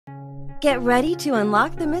Get ready to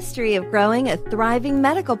unlock the mystery of growing a thriving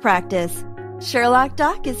medical practice. Sherlock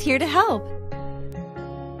Doc is here to help.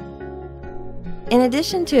 In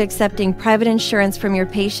addition to accepting private insurance from your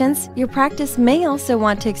patients, your practice may also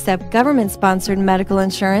want to accept government-sponsored medical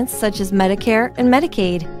insurance such as Medicare and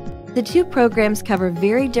Medicaid. The two programs cover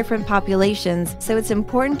very different populations, so it's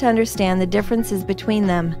important to understand the differences between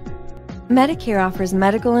them. Medicare offers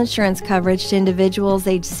medical insurance coverage to individuals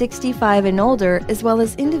age 65 and older, as well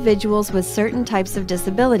as individuals with certain types of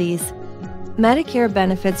disabilities. Medicare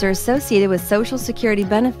benefits are associated with Social Security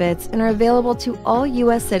benefits and are available to all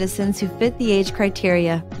U.S. citizens who fit the age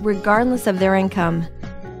criteria, regardless of their income.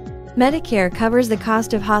 Medicare covers the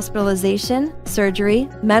cost of hospitalization, surgery,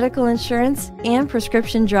 medical insurance, and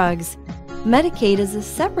prescription drugs. Medicaid is a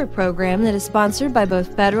separate program that is sponsored by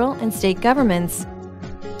both federal and state governments.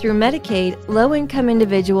 Through Medicaid, low-income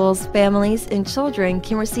individuals, families, and children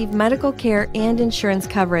can receive medical care and insurance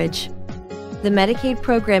coverage. The Medicaid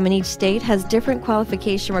program in each state has different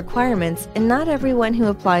qualification requirements, and not everyone who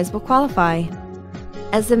applies will qualify.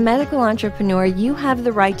 As a medical entrepreneur, you have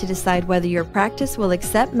the right to decide whether your practice will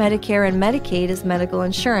accept Medicare and Medicaid as medical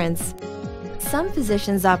insurance. Some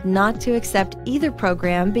physicians opt not to accept either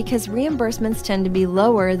program because reimbursements tend to be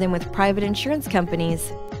lower than with private insurance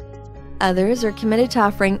companies. Others are committed to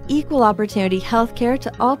offering equal opportunity health care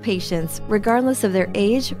to all patients, regardless of their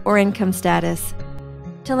age or income status.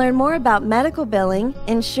 To learn more about medical billing,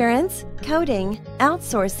 insurance, coding,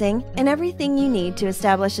 outsourcing, and everything you need to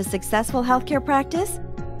establish a successful healthcare practice,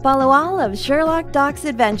 follow all of Sherlock Doc's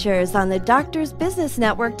adventures on the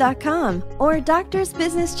doctorsbusinessnetwork.com or Doctors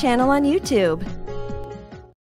Business channel on YouTube.